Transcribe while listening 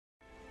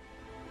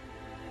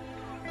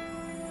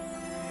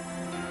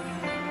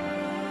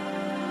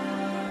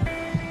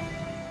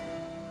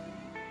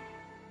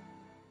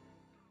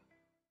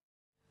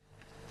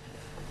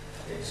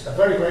It's a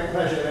very great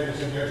pleasure,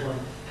 ladies and gentlemen,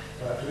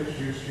 to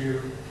introduce to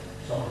you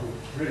someone who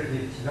really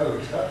needs no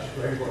introduction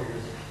to anybody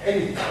who's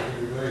anything to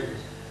do with ladies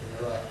in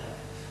their lifetime,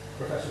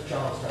 Professor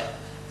Charles Kao.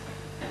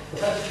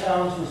 Professor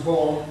Towns was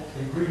born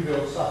in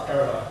Greenville, South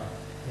Carolina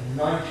in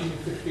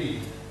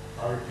 1915.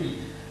 I repeat,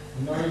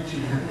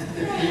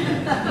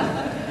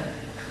 1915.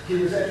 He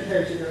was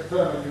educated at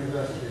Furman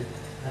University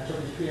and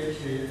took his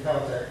PhD at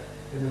Caltech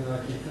in the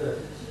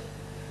 1930s.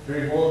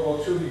 During World War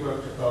II, he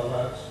worked at Bell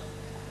Labs.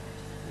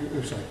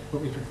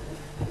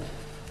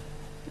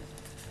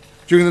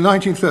 During the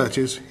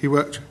 1930s, he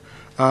worked.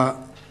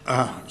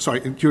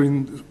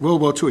 During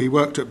World War II, he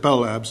worked at Bell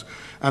Labs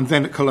and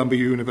then at Columbia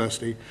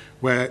University,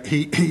 where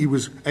he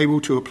was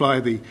able to apply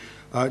the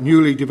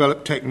newly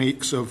developed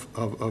techniques of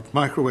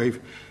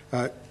microwave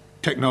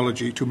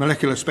technology to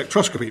molecular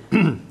spectroscopy.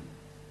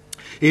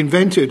 He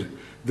invented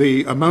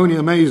the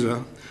ammonia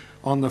maser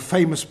on the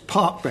famous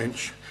park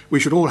bench. We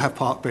should all have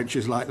park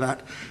benches like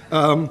that.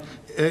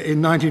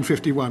 In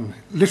 1951,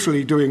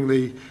 literally doing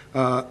the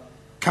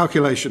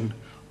calculation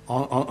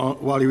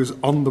while he was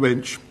on the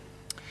bench.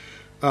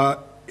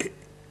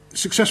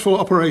 Successful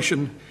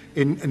operation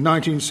in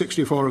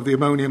 1964 of the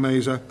ammonia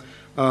maser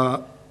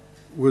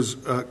was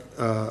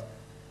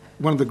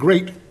one of the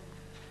great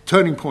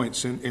turning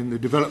points in the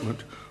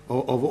development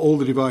of all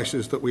the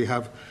devices that we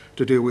have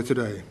to deal with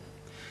today.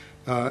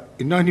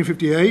 In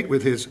 1958,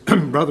 with his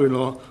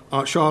brother-in-law,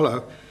 Art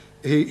Charlow,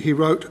 he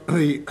wrote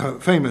the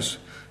famous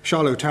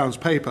Charlow-Towns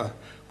paper,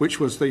 which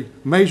was the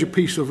major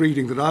piece of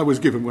reading that I was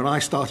given when I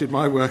started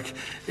my work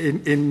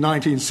in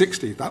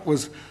 1960. That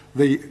was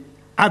the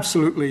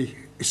absolutely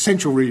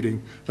essential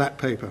reading, that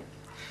paper.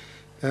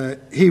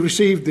 He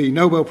received the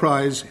Nobel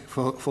Prize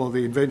for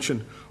the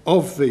invention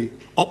of the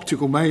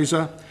optical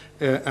maser,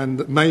 and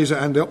the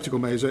maser and the optical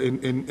maser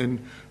in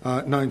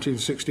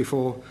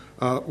 1964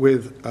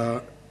 with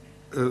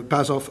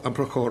Basov and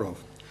Prokhorov.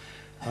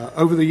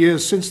 Over the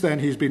years since then,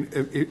 he's been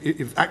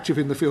active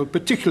in the field,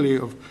 particularly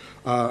of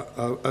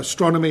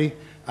astronomy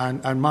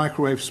and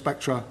microwave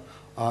spectra,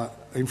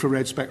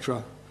 infrared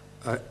spectra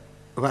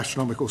of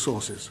astronomical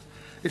sources.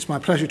 It's my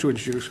pleasure to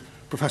introduce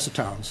Professor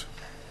Towns.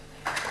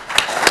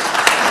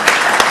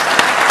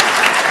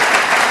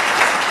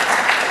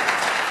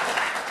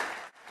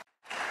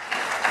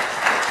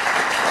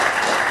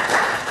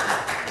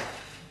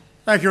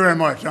 Thank you very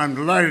much. I'm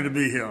delighted to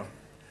be here.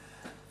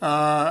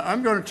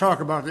 I'm going to talk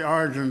about the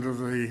origins of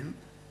the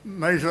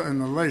maser and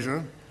the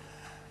laser,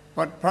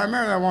 but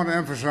primarily I want to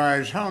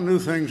emphasize how new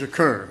things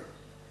occur.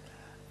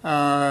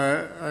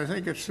 I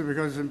think it's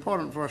because it's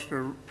important for us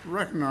to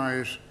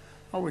recognize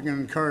how we can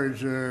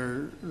encourage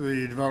the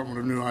development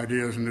of new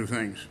ideas and new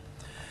things.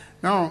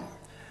 Now,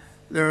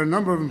 there are a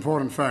number of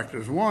important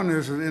factors. One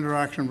is the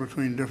interaction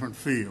between different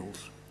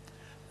fields.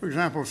 For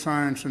example,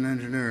 science and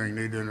engineering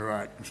need to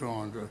interact and so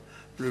on to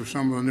produce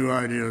some of the new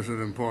ideas that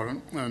are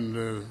important, and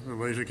the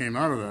laser came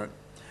out of that.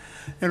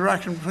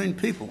 Interaction between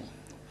people,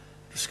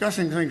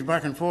 discussing things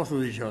back and forth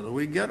with each other.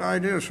 We get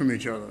ideas from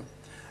each other,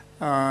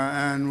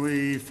 and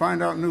we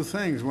find out new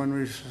things when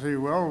we say,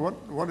 well,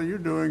 what are you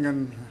doing,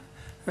 and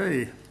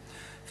hey,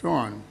 so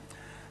on.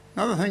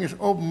 Another thing is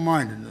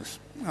open-mindedness.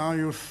 Now,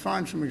 you'll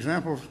find some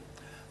examples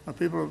of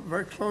people who are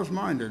very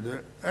close-minded.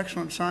 They're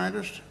excellent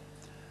scientists,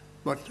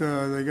 but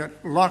they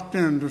get locked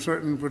into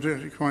certain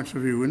particular points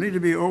of view. We need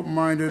to be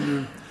open-minded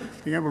and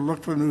be able to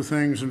look for new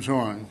things and so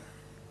on.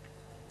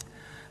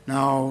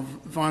 Now,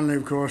 finally,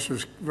 of course,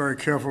 is very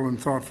careful and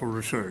thoughtful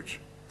research.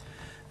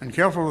 And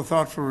careful and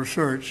thoughtful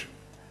research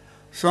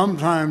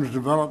sometimes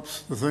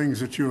develops the things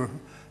that you're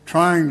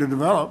trying to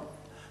develop,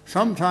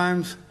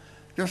 sometimes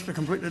just a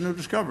completely new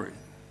discovery.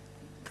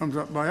 Comes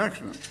up by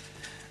accident.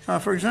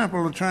 For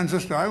example, the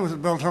transistor. I was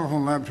at Bell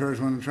Telephone Laboratories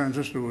when the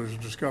transistor was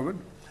discovered.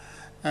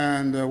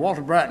 And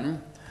Walter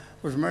Bratton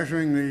was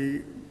measuring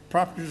the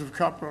properties of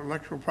copper,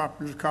 electrical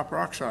properties of copper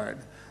oxide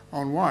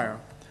on wire.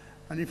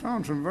 And he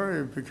found some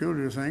very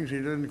peculiar things he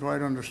didn't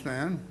quite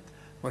understand,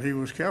 but he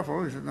was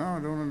careful. He said, no,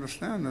 I don't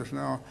understand this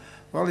now.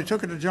 Well, he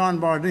took it to John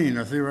Bardeen,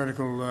 a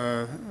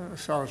theoretical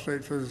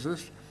solid-state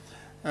physicist,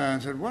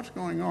 and said, what's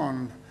going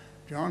on?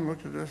 John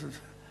looked at this and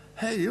said,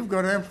 hey, you've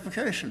got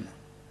amplification.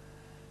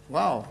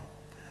 Wow.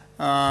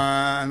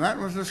 And that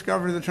was the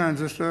discovery of the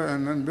transistor,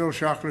 and then Bill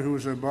Shockley, who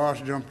was their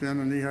boss, jumped in,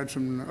 and he had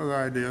some other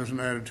ideas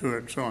and added to it,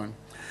 and so on.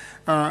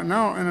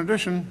 Now, in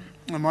addition,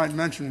 I might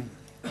mention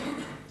the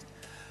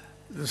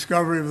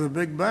discovery of the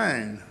Big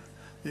Bang,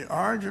 the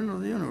origin of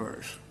the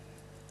universe.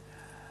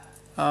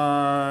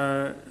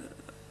 A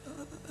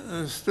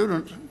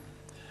student,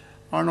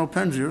 Arno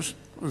Penzias,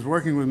 was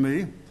working with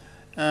me,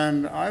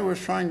 and I was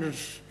trying to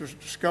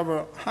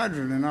discover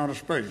hydrogen in outer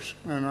space,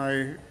 and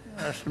I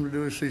asked him to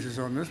do his thesis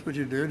on this, which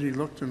he did. He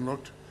looked and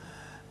looked,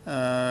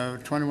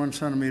 21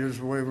 centimeters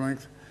of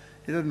wavelength.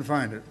 He didn't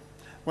find it.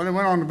 Well, he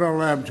went on to Bell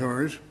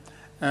Laboratories,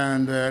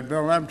 and at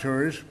Bell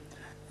Laboratories,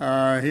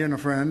 he and a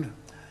friend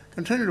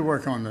continued to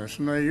work on this,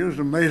 and they used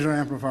a maser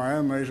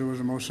amplifier. Maser was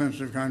the most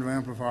sensitive kind of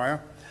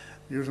amplifier.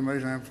 Used a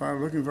maser amplifier,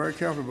 looking very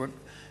carefully, but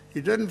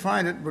he didn't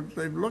find it, but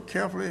they looked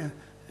carefully,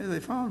 and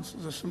they found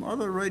there's some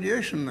other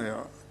radiation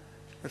there.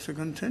 It's a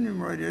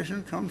continuum radiation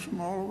that comes from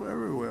all over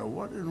everywhere.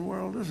 What in the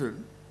world is it?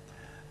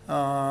 They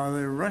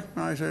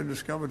recognized they had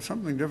discovered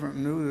something different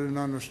and new they didn't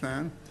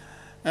understand.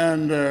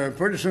 And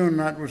pretty soon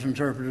that was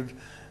interpreted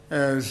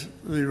as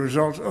the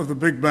result of the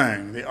Big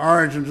Bang, the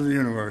origins of the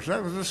universe.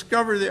 That was the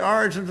discovery of the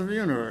origins of the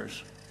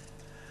universe.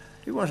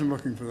 He wasn't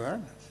looking for that.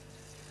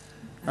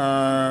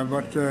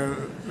 But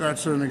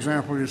that's an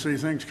example. You see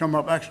things come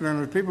up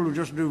accidentally. People who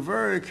just do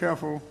very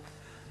careful,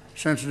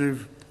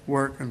 sensitive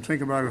work and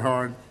think about it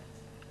hard.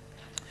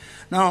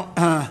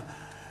 Now,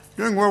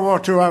 during World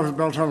War II, I was at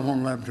Bell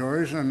Telephone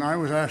Laboratories, and I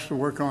was asked to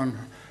work on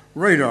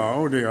radar.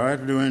 Oh dear, I had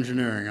to do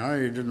engineering. I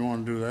didn't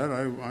want to do that.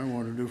 I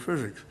wanted to do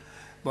physics.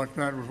 But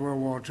that was World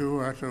War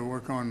II. I had to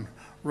work on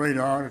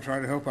radar to try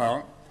to help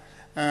out.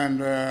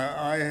 And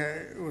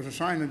I was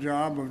assigned the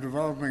job of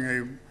developing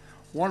a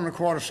 1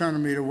 1/4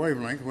 centimeter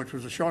wavelength, which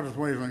was the shortest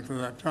wavelength at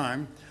that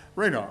time,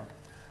 radar.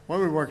 Well,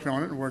 we worked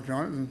on it,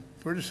 and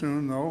pretty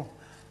soon, though,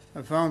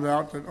 I found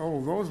out that,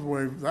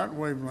 that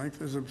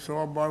wavelength is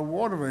absorbed by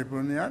water vapor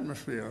in the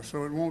atmosphere,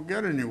 so it won't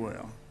get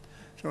anywhere.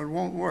 So it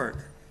won't work.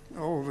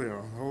 Oh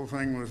dear, the whole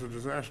thing was a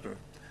disaster.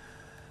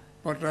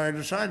 But I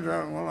decided,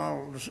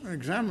 I'll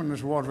examine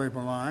this water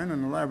vapor line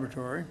in the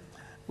laboratory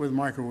with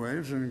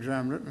microwaves and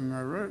examine it, and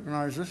I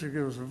recognized this would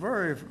give us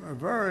a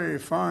very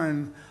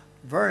fine,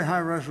 very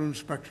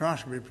high-resolution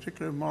spectroscopy,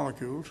 particularly of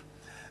molecules.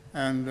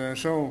 And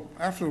so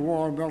after the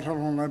war, Bell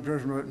Telephone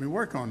Laboratories let me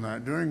work on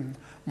that, doing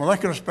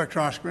molecular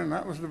spectroscopy, and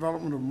that was the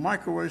development of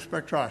microwave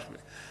spectroscopy.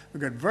 We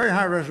got very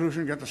high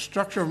resolution, got the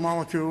structure of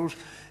molecules,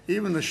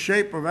 even the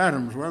shape of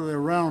atoms, whether they're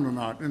round or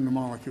not in the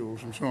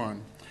molecules, and so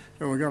on.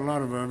 So we got a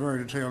lot of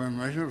very detailed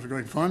information. It was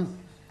great fun.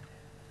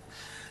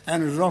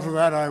 And as a result of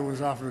that, I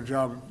was offered a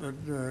job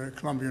at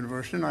Columbia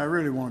University, and I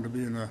really wanted to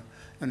be in the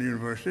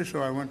university,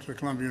 so I went to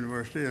Columbia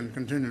University and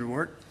continued to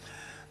work.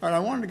 But I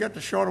wanted to get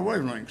to shorter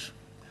wavelengths,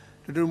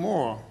 to do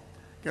more,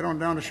 get on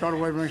down to shorter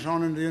wavelengths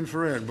on into the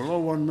infrared, below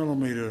 1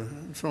 millimeter,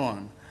 and so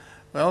on.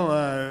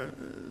 Well,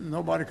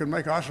 nobody could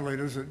make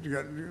oscillators that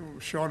get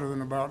shorter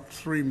than about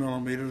 3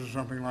 millimeters or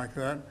something like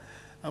that.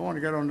 I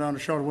wanted to get on down to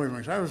shorter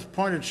wavelengths. I was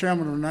appointed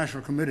chairman of the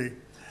national committee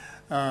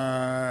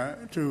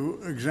to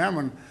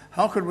examine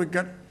how could we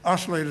get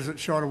oscillators at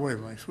shorter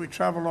wavelengths. We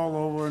traveled all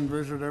over and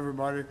visited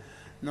everybody,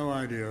 no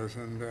ideas.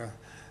 And the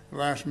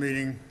last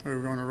meeting, we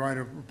were going to write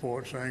a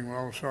report saying,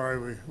 well,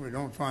 sorry, we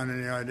don't find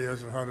any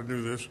ideas of how to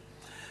do this.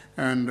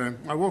 And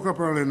I woke up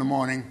early in the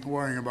morning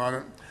worrying about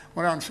it,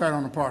 went out and sat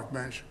on the park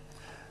bench.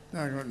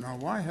 And I thought, now,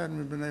 why hadn't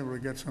we been able to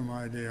get some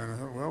idea? And I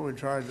thought, well, we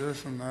tried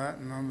this and that,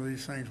 and none of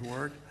these things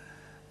worked,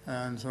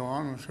 and so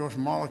on. Of course,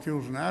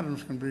 molecules and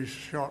atoms can be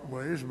short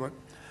waves, but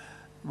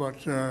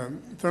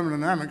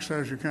thermodynamics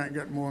says you can't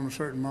get more than a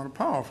certain amount of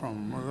power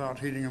from them without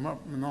heating them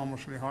up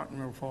enormously hot and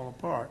they'll fall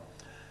apart.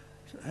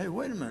 I said, hey,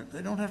 wait a minute,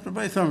 they don't have to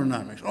obey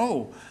thermodynamics.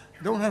 Oh,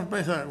 don't have to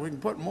obey that. We can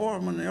put more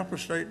of them in the upper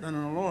state than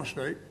in the lower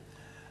state,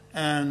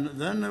 and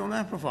then they'll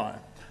amplify.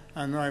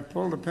 And I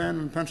pulled a pen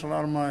and pencil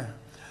out of my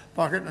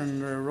pocket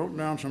and wrote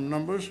down some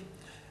numbers.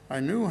 I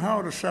knew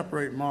how to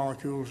separate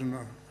molecules in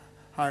the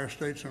higher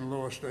states and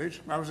lower states.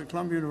 I was at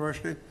Columbia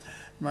University.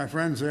 My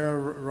friends there,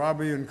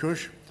 Robbie and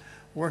Cush,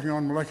 working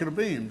on molecular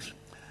beams.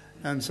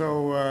 And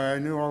so I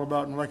knew all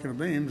about molecular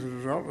beams as a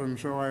result, and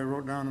so I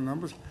wrote down the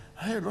numbers.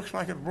 Hey, it looks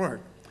like it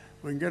worked.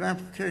 We can get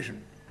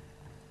amplification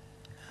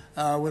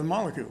with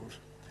molecules.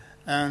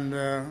 And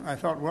I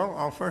thought, well,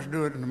 I'll first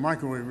do it in the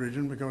microwave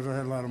region because I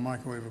had a lot of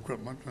microwave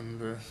equipment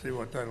and see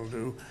what that'll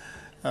do.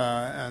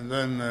 And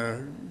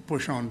then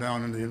push on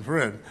down in the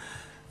infrared.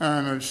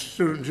 And a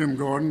student, Jim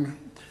Gordon,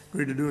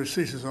 agreed to do his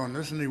thesis on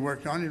this, and he'd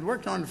worked on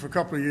it for a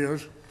couple of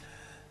years.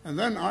 And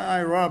then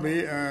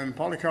Robbie and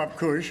Polycarp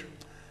Cush,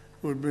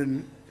 who had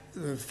been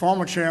the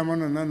former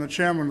chairman and then the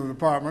chairman of the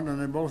department, and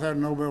they both had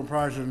Nobel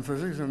Prizes in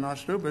physics, they're not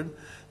stupid.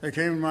 They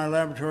came to my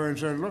laboratory and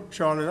said, look,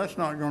 Charlie, that's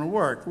not going to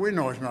work. We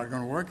know it's not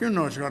going to work. You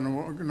know it's not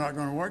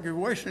going to work. You're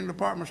wasting the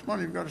department's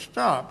money. You've got to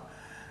stop.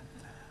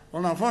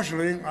 Well, now,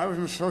 fortunately, I was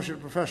an associate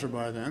professor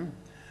by then,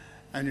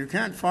 and you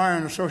can't fire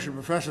an associate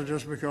professor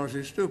just because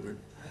he's stupid.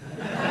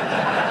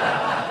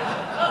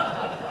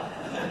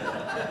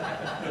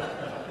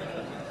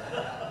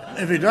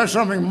 If he does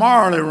something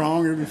morally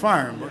wrong, you can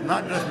fire him, but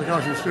not just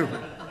because he's stupid.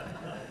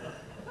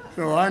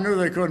 So I knew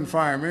they couldn't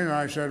fire me, and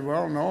I said,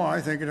 well, no,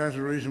 I think it has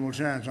a reasonable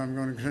chance. I'm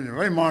going to continue.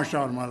 They marched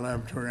out of my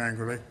laboratory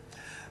angrily.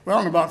 Well,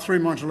 and about 3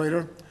 months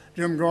later,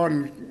 Jim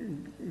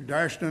Gordon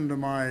dashed into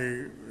my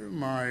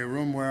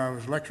room where I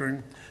was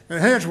lecturing. And,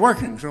 hey, it's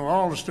working. So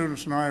all the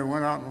students and I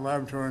went out in the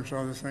laboratory and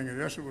saw this thing. And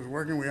yes, it was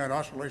working. We had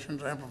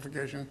oscillations,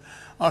 amplification,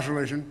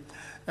 oscillation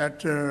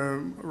at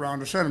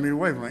around a centimeter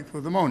wavelength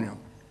with ammonia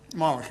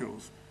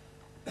molecules.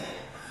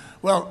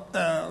 Well,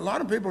 a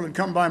lot of people had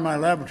come by my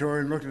laboratory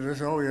and looked at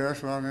this. Oh,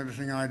 yes, well, an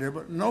interesting idea.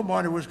 But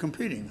nobody was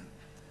competing.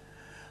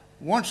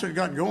 Once it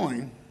got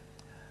going,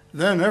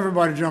 then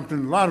everybody jumped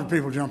in. A lot of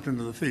people jumped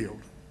into the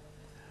field.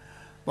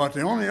 But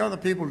the only other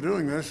people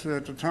doing this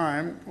at the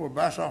time were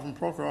Basov and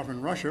Prokhorov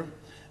in Russia,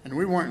 and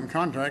we weren't in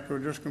contact. We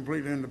were just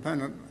completely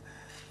independent.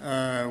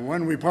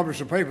 When we published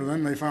the paper,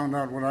 then they found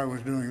out what I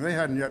was doing. They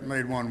hadn't yet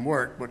made one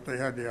work, but they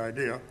had the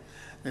idea.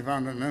 They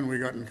found it, and then we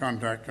got in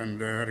contact and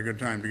had a good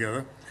time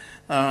together.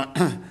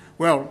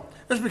 Well,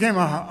 this became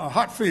a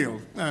hot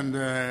field, and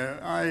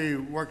I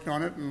worked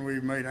on it, and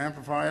we made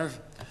amplifiers.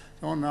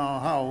 Don't know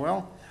how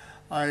well.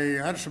 I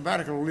had a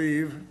sabbatical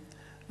leave.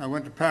 I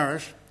went to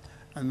Paris,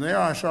 and there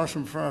I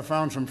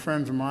found some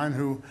friends of mine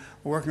who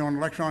were working on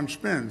electron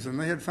spins, and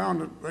they had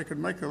found that they could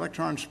make the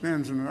electron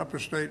spins in an upper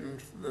state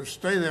and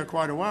stay there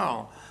quite a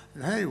while.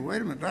 And, hey,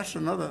 wait a minute, that's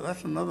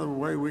another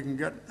way we can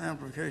get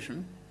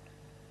amplification.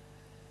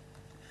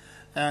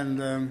 And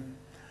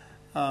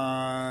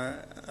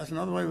that's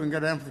another way we can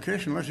get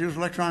amplification. Let's use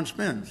electron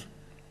spins.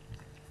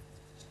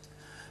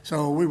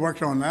 So we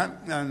worked on that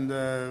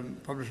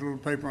and published a little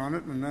paper on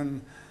it, and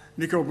then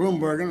Nico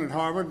Bloombergen at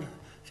Harvard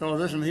saw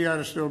this, and he had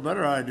a still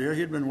better idea.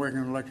 He'd been working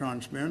on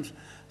electron spins,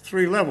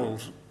 3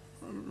 levels,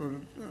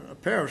 a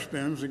pair of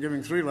spins,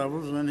 giving 3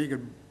 levels, and then he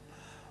could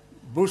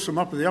boost them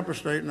up to the upper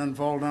state and then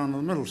fall down to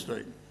the middle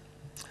state.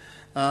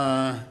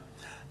 Now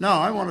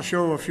I want to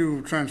show a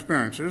few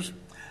transparencies,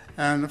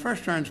 and the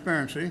first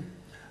transparency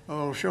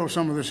will show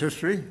some of this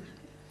history.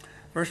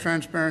 First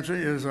transparency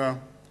is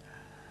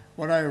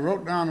what I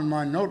wrote down in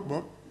my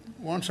notebook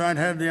once I'd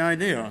had the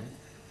idea.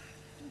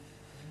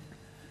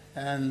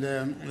 And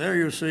there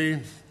you see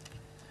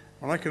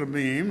molecular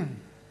beam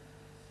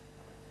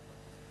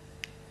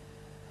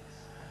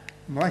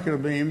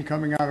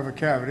coming out of a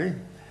cavity,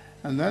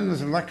 and then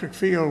there's an electric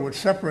field which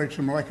separates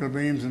the molecular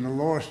beams in the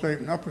lower state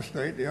and upper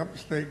state. The upper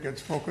state gets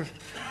focused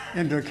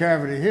into a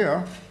cavity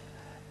here,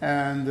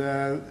 and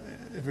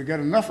if we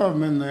get enough of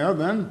them in there,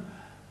 then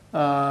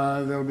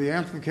there'll be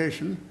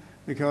amplification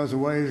because the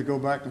waves go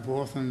back and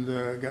forth and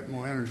get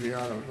more energy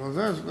out of it. Well,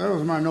 that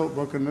was my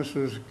notebook, and this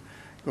is,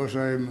 of course,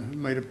 I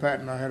made a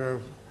patent. I had a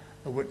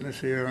witness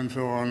here and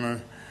so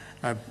on.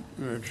 I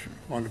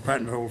wanted to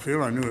patent the whole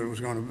field. I knew it was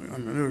going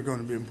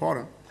to be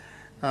important.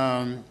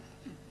 Now,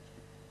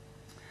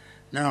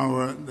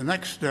 the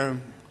next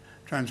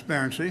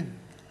transparency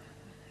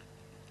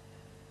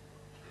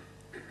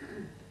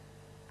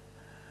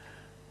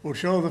will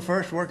show the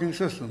first working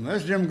system.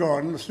 There's Jim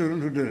Gordon, the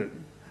student who did it.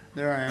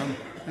 There I am.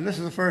 And this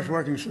is the first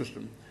working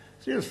system.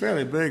 See, it's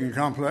fairly big and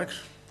complex,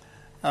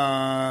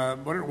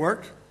 but it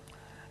worked.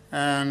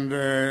 And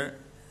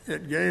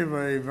it gave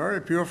a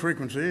very pure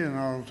frequency, and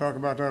I'll talk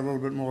about that a little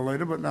bit more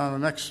later. But now the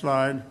next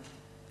slide.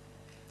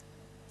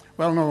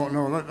 Well, no,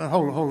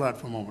 hold that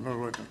for a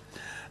moment.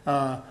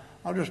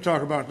 I'll just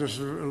talk about this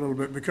a little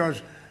bit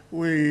because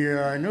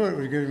I knew it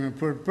was giving a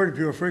pretty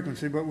pure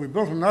frequency, but we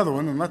built another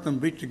one and let them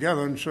beat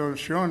together, and so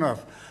sure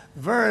enough,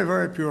 very,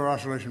 very pure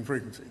oscillation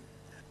frequency.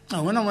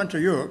 Now, when I went to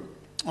Europe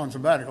on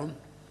sabbatical,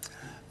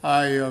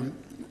 I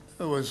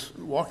was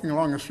walking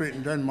along the street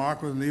in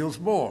Denmark with Niels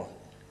Bohr.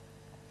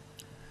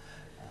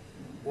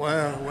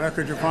 Where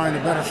could you find a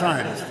better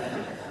scientist?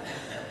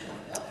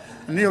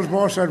 And Niels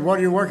Bohr said, "What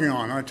are you working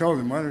on?" I told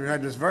him, well, we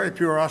had this very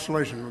pure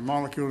oscillation with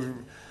molecules.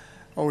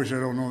 Always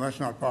said, "Oh, no, that's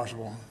not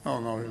possible." "Oh,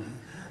 no."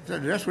 I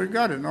said, "Yes, we've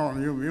got it." "No,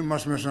 you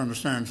must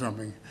misunderstand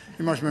something.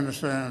 You must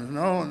misunderstand."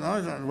 No,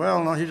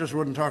 well, no, he just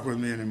wouldn't talk with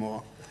me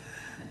anymore.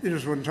 He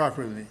just wouldn't talk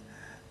with me.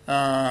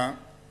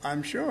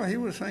 I'm sure he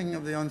was thinking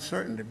of the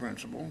uncertainty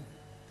principle.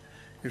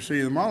 You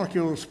see, the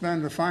molecules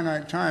spend a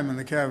finite time in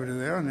the cavity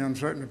there, and the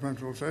uncertainty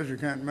principle says you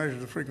can't measure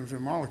the frequency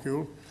of a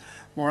molecule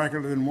more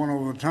accurately than 1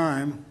 over the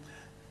time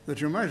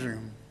that you're measuring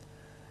them.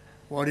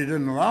 What he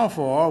didn't allow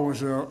for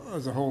was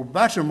a whole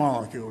batch of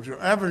molecules. You're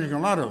averaging a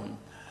lot of them.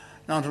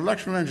 Now, to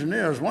electrical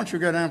engineers, once you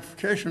get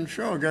amplification,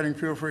 sure, getting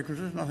pure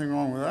frequencies, nothing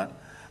wrong with that.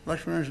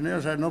 Electrical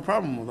engineers had no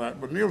problem with that,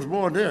 but Niels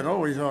Bohr did.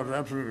 Oh, he thought it was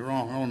absolutely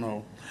wrong. Oh,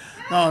 no.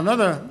 Now,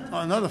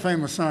 another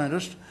famous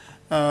scientist,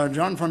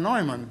 John von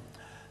Neumann,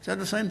 said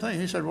the same thing.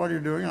 He said, "What are you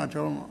doing?" I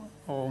told him,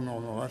 "Oh,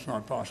 no, that's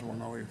not possible.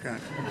 No, you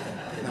can't."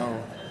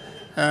 No.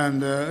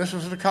 And this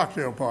was at a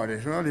cocktail party.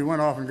 So he went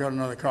off and got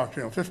another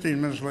cocktail.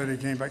 15 minutes later, he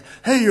came back.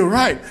 "Hey, you're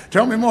right.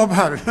 Tell me more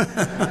about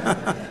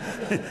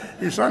it."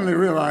 He suddenly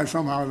realized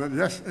somehow that,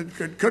 yes,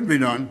 it could be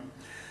done.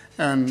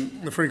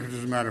 And the frequencies,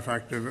 as a matter of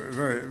fact, are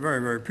very, very,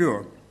 very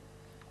pure.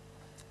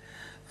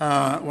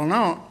 Well,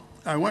 now,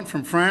 I went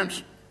from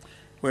France,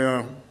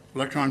 where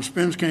electron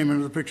spins came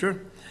into the picture,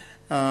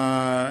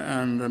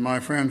 and my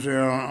friends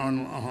there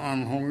on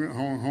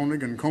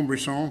Honig and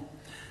Combrisson.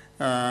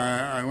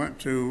 I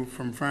went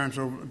from France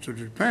over to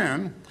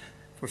Japan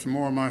for some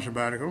more of my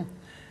sabbatical.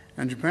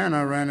 In Japan,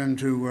 I ran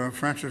into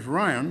Francis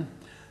Ryan,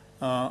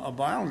 a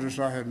biologist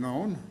I had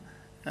known,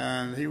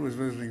 and he was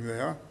visiting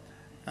there.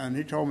 And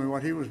he told me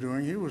what he was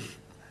doing. He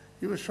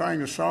was trying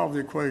to solve the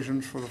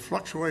equations for the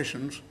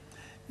fluctuations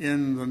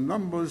in the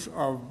numbers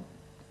of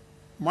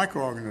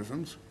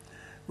microorganisms,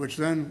 which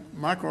then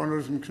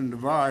microorganisms can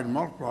divide and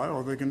multiply,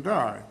 or they can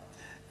die.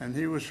 And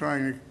he was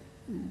trying to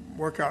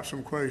work out some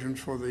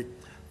equations for the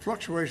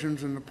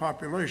fluctuations in the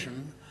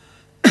population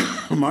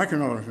of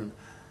microorganisms.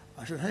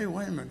 I said, "Hey,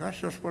 wait a minute, that's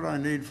just what I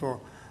need for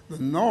the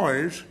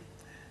noise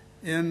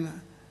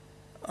in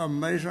a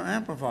maser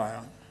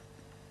amplifier."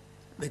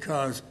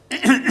 Because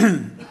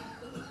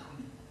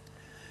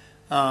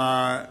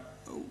light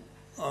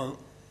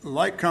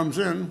comes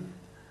in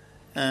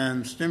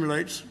and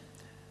stimulates,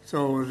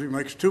 so it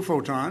makes two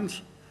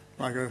photons,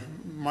 like a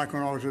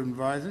micronormative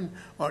advising.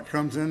 What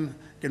comes in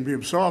can be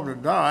absorbed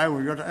at dye.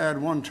 We've got to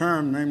add one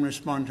term, namely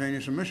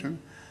spontaneous emission.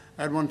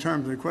 Add one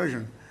term to the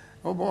equation.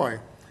 Oh boy.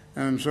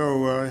 And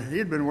so he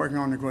had been working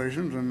on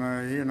equations, and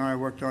he and I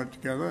worked out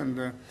together, and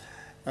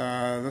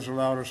this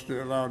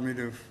allowed me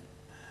to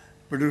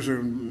produce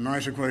a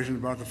nice equation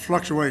about the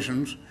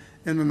fluctuations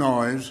in the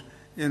noise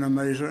in a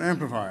Maser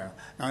amplifier.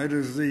 Now, it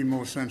is the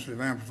most sensitive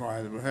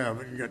amplifier that we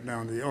have. It can get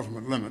down to the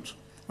ultimate limits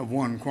of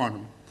one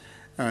quantum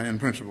in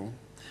principle.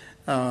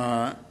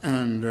 As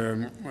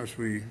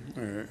we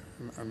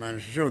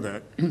managed to show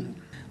that.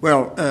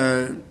 Well,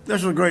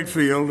 this is a great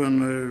field,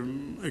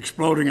 and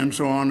exploding and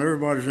so on,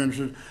 everybody's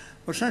interested.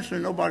 But essentially,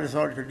 nobody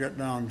thought it could get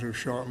down to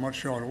much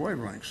shorter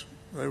wavelengths.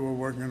 They were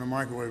working in the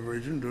microwave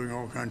region, doing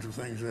all kinds of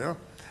things there.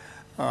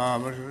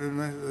 But they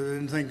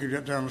didn't think it could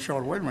get down to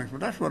shorter wavelengths. But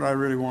that's what I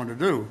really wanted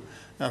to do,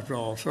 after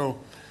all. So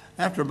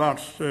after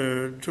about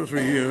 2 or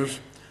 3 years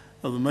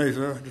of the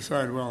Maser, I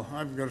decided, well,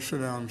 I've got to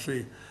sit down and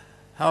see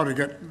how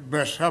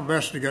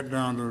best to get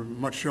down to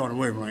much shorter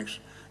wavelengths,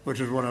 which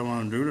is what I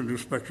want to do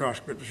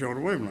spectroscopy at the shorter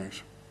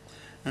wavelengths.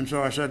 And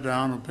so I sat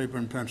down with paper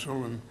and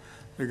pencil and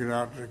figured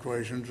out the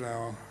equations,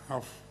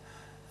 how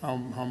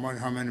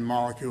many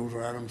molecules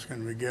or atoms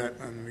can we get,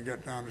 and we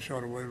get down to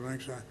shorter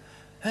wavelengths.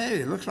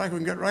 Hey, it looks like we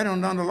can get right on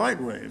down to light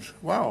waves.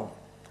 Wow,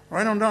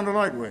 right on down to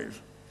light waves.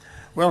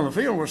 Well, the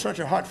field was such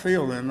a hot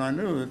field then, I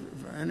knew that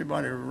if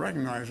anybody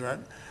recognized that,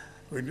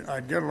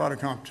 I'd get a lot of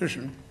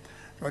competition.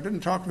 So I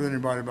didn't talk with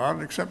anybody about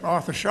it except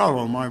Arthur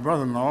Harlow, my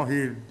brother-in-law.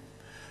 He'd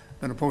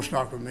been a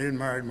postdoc with me and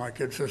married my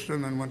kid sister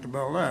and then went to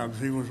Bell Labs.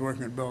 He was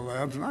working at Bell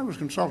Labs, and I was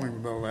consulting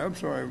with Bell Labs,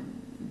 so I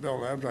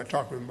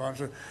talked with him about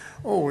it and said,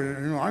 oh,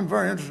 I'm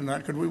very interested in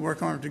that. Could we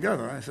work on it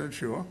together? I said,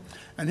 sure.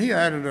 And he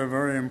added a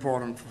very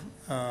important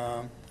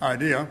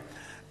idea,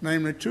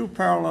 namely 2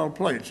 parallel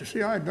plates. You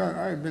see, I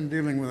had been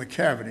dealing with a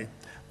cavity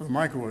with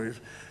microwaves.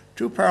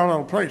 2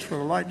 parallel plates where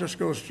the light just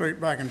goes straight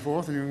back and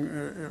forth,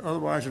 and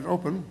otherwise it's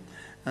open.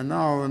 And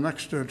now the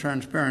next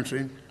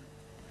transparency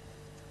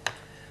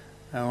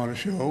I want to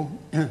show.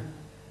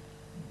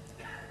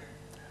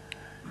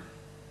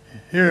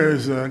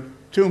 Here's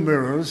 2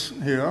 mirrors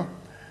here,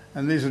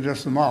 and these are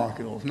just the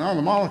molecules. Now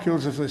the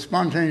molecules, if they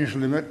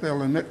spontaneously emit,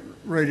 they'll emit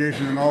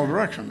radiation in all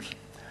directions.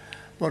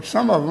 But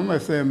some of them,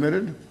 if they're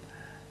emitted,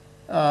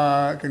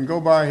 can go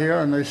by here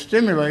and they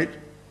stimulate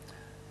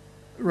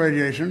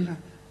radiation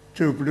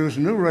to produce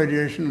new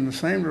radiation in the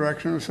same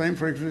direction, the same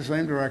frequency,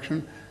 same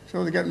direction,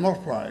 so they get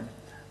multiplied.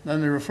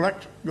 Then they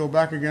reflect, go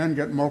back again,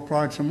 get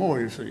multiplied some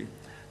more, you see.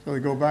 So they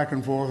go back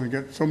and forth and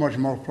get so much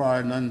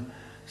multiplied, and then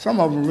some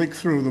of them leak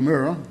through the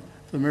mirror.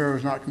 If the mirror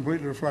is not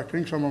completely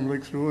reflecting, some of them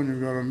leak through, and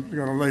you've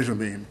got a laser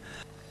beam.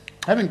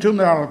 Having 2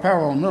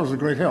 parallel mirrors is a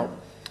great help,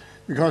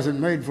 because it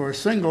made for a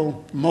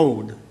single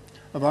mode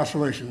of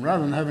oscillation.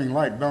 Rather than having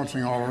light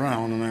bouncing all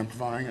around and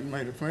amplifying, it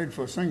made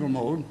for a single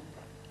mode.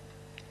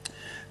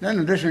 Then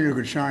in addition, you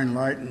could shine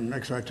light and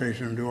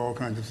excitation and do all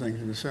kinds of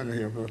things in the center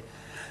here.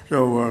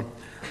 So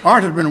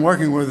Art had been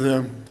working with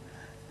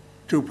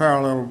 2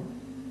 parallel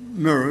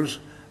mirrors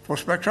for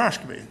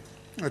spectroscopy.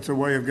 That's a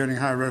way of getting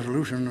high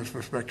resolution is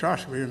for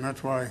spectroscopy, and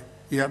that's why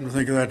he happened to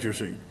think of that, you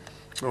see.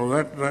 So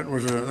that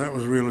was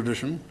a real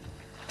addition.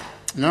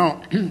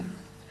 Now,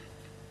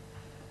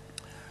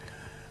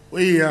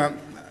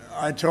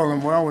 I told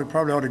him, well, we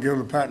probably ought to give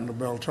the patent to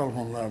Bell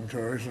Telephone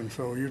Laboratories, and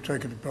so you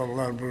take it to Bell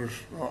Laboratories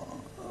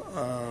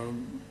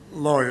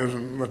lawyers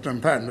and let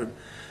them patent it.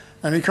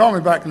 And he called me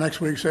back the next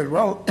week and said,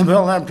 well,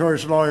 Bell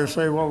Laboratories lawyers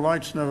say, well,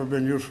 light's never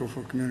been useful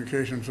for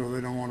communication, so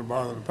they don't want to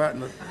bother to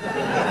patent it.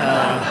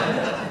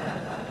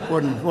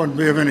 Wouldn't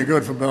be of any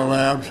good for Bell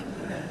Labs.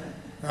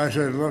 I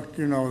said, look,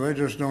 they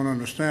just don't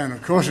understand.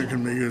 Of course it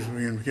can be used for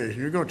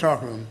communication. You go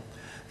talk with them.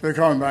 So they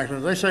call me back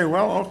and they say,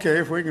 well, okay,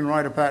 if we can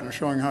write a patent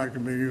showing how it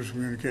can be used for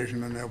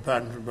communication, then they'll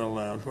patent for Bell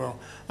Labs. Well,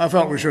 I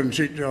felt we shouldn't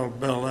cheat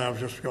Bell Labs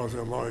just because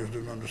their lawyers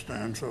didn't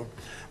understand, so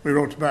we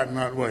wrote the patent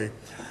that way.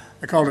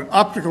 I called it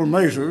Optical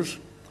Masers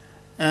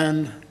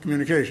and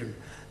Communication.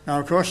 Now,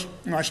 of course,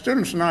 my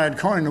students and I had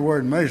coined the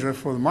word maser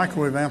for the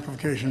microwave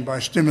amplification by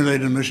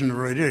stimulated emission of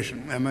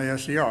radiation,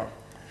 MASER.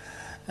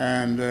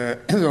 And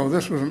so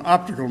this was an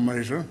optical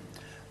maser,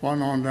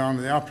 one on down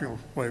to the optical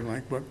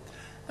wavelength. But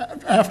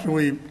after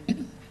we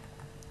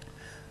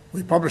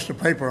published a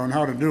paper on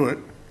how to do it,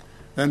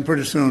 then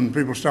pretty soon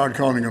people started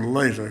calling it a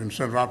laser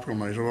instead of optical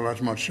maser. Well,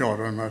 that's much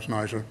shorter and that's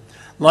nicer.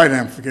 Light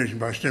amplification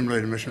by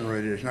stimulated emission of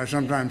radiation. I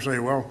sometimes say,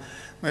 well,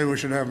 maybe we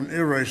should have an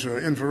eraser,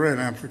 infrared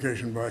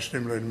amplification by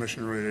stimulated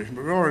emission of radiation.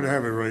 But we already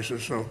have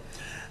erasers, so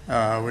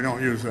we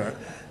don't use that.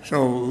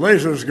 So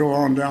lasers go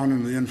on down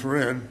in the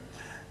infrared,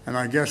 and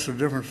I guess the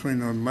difference between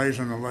the maser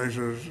and the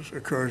lasers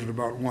occurs at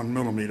about 1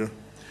 millimeter.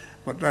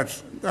 But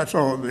that's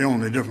all the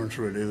only difference,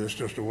 really. That's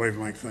just a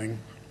wavelength thing.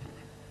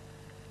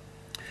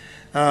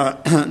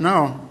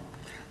 Now,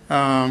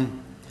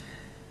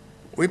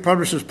 we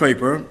published this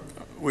paper.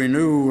 We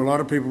knew a lot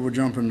of people would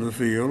jump into the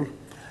field.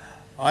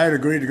 I had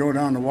agreed to go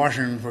down to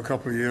Washington for a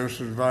couple of years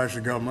to advise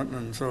the government,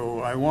 and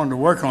so I wanted to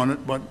work on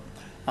it, but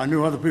I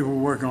knew other people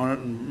were working on it,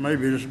 and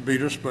maybe this would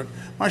beat us, but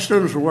my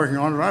students were working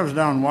on it. I was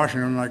down in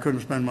Washington, and I couldn't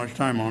spend much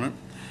time on it.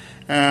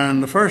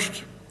 And the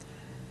first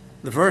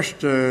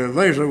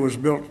laser was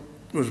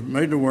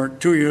made to work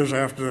 2 years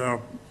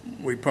after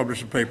we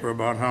published a paper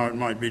about how it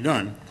might be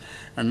done.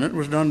 And it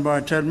was done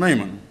by Ted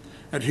Mayman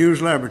at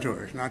Hughes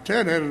Laboratories. Now,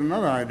 Ted had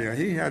another idea.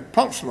 He had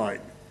pulse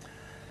light.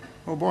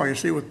 Oh boy, you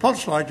see, with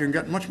pulse light, you can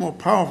get much more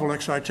powerful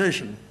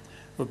excitation.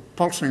 With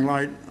pulsing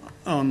light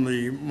on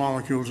the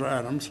molecules or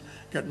atoms,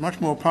 get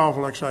much more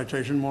powerful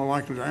excitation, more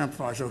likely to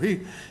amplify. So he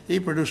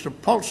produced a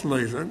pulse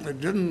laser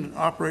that didn't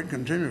operate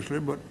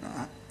continuously, but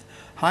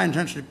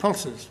high-intensity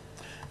pulses.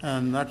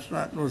 And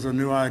that was a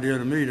new idea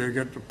to me, to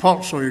get the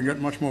pulse so you get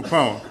much more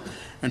power.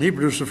 And he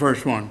produced the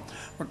first one.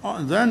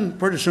 But then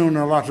pretty soon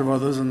there are lots of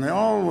others, and they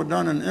all were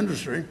done in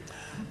industry.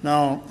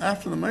 Now,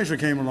 after the Mesa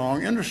came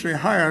along, industry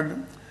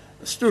hired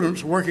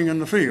students working in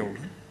the field,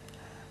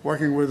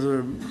 working with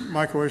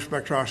microwave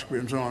spectroscopy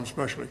and so on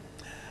especially.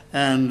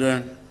 And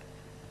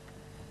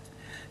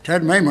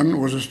Ted Mayman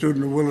was a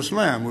student of Willis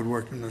Lamb who had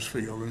worked in this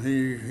field, and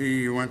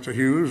he went to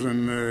Hughes,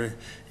 and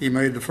he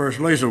made the first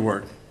laser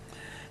work.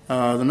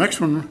 The next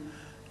one,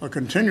 a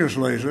continuous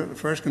laser, the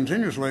first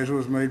continuous laser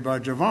was made by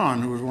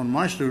Javan, who was one of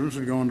my students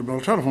and going to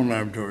Bell Telephone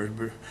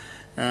Laboratories.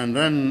 And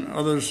then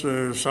others,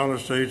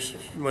 solid states,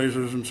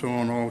 lasers and so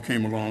on, all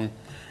came along.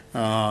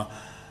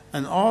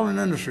 And all in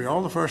industry,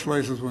 all the first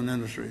lasers were in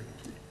industry.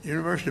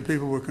 University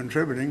people were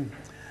contributing,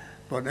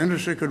 but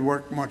industry could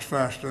work much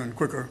faster and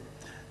quicker,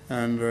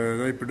 and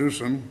they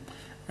produced them.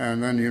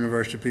 And then the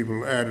university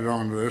people added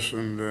on to this,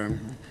 and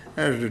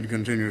as did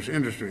continuous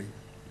industry.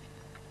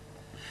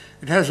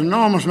 It has an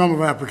enormous number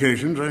of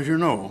applications, as you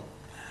know,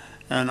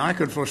 and I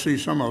could foresee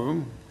some of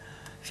them.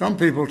 Some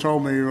people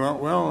told me,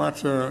 well,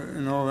 that's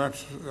an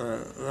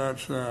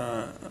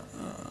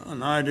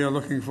idea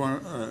looking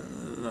for,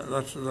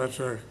 that's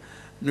a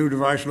new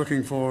device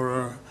looking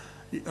for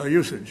a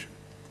usage.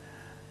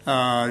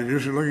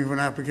 Usually looking for an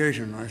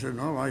application. I said,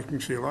 no, I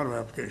can see a lot of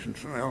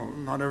applications. Well,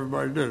 not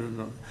everybody did.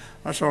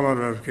 I saw a lot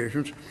of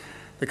applications.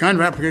 The kind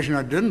of application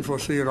I didn't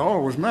foresee at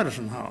all was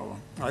medicine, however.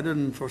 I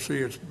didn't foresee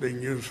it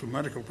being used for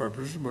medical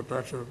purposes, but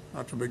that's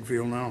a big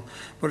field now.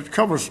 But it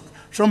covers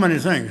so many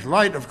things.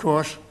 Light, of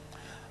course,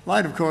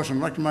 and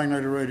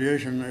electromagnetic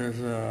radiation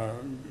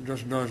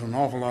just does an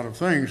awful lot of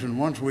things. And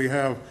once we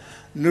have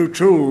new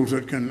tools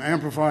that can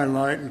amplify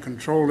light and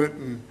control it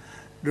and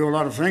do a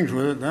lot of things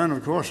with it, then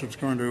of course it's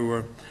going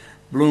to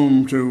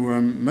bloom to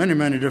many,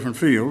 many different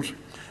fields,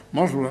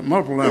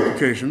 multiple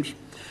applications.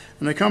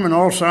 And they come in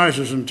all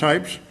sizes and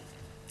types.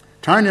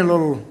 Tiny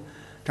little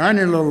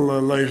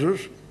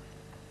lasers,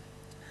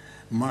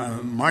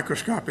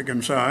 microscopic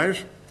in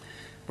size,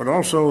 but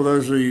also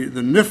there's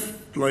the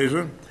NIF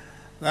laser.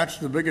 That's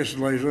the biggest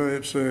laser.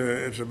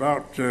 It's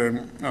about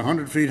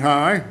 100 feet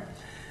high,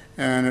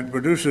 and it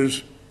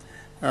produces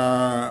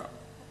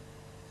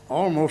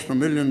almost 1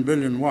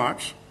 billion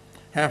watts,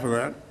 half of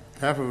a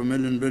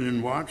 1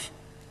 billion watts.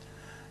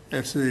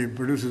 It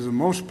produces the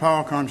most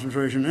power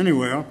concentration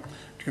anywhere.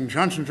 It can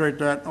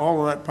concentrate all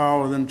of that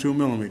power within 2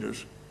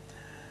 millimeters.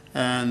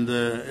 And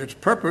its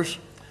purpose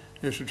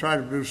is to try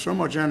to produce so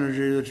much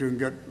energy that you can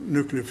get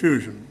nuclear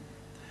fusion.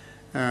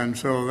 And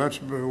so that's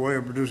a way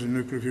of producing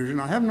nuclear fusion.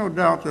 I have no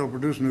doubt they'll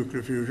produce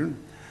nuclear fusion.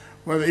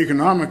 Whether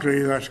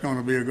economically that's going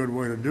to be a good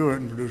way to do it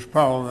and produce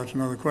power, that's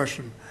another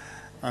question.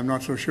 I'm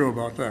not so sure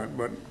about that.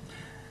 But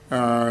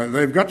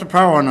they've got the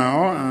power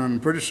now,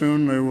 and pretty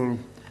soon they will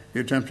be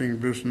attempting to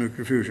produce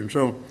nuclear fusion.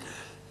 So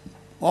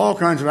all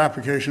kinds of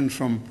applications,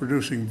 from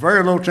producing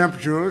very low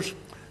temperatures,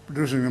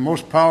 producing the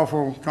most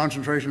powerful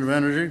concentration of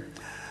energy,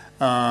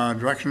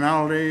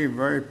 directionality,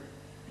 very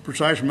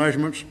precise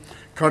measurements,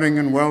 cutting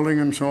and welding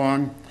and so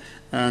on.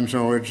 And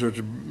so it's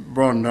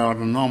broadened out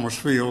an enormous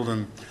field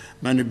and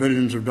many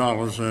billions of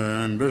dollars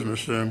in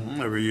business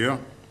every year.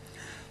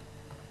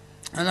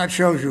 And that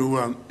shows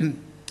you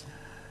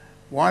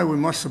why we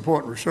must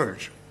support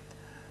research.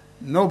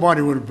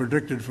 Nobody would have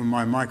predicted from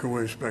my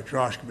microwave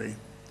spectroscopy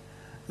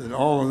that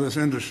all of this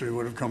industry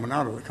would have come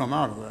out of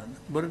that,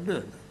 but it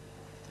did.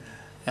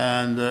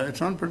 And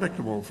it's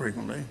unpredictable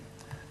frequently.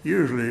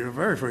 Usually,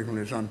 very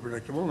frequently, it's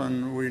unpredictable,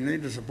 and we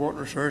need to support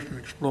research and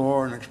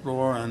explore,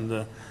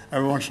 and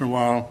every once in a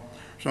while,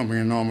 something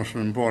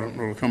enormously important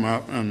will come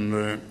out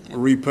and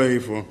repay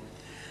for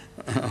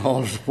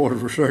all the support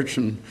of research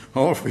in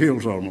all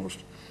fields almost.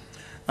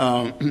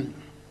 In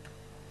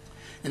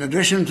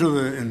addition to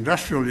the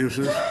industrial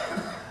uses,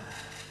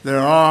 there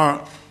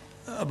are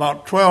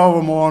about 12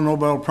 or more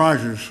Nobel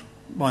Prizes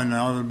by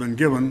now that have been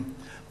given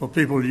for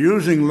people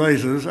using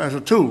lasers as a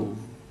tool.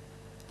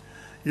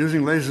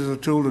 Using lasers as a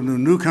tool to do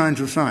new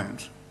kinds of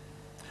science.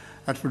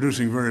 That's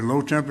producing very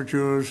low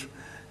temperatures,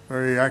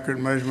 very accurate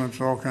measurements,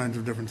 all kinds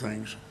of different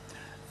things.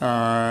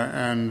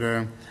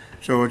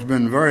 So it's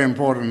been very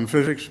important in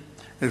physics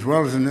as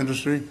well as in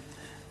industry,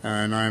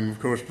 and I'm, of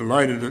course,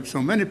 delighted that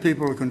so many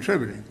people are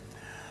contributing.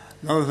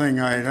 Another thing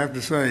I'd have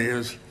to say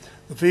is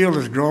the field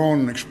has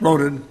grown and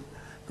exploded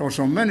Because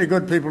so many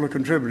good people are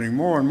contributing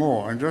more and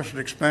more, and just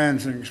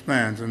expands and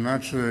expands, and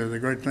that's the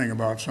great thing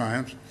about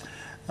science.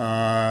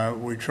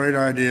 We trade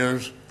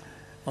ideas,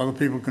 other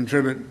people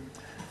contribute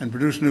and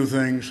produce new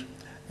things,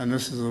 and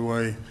this is the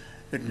way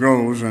it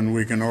grows, and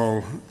we can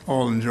all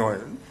enjoy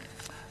it.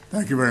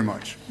 Thank you very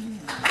much.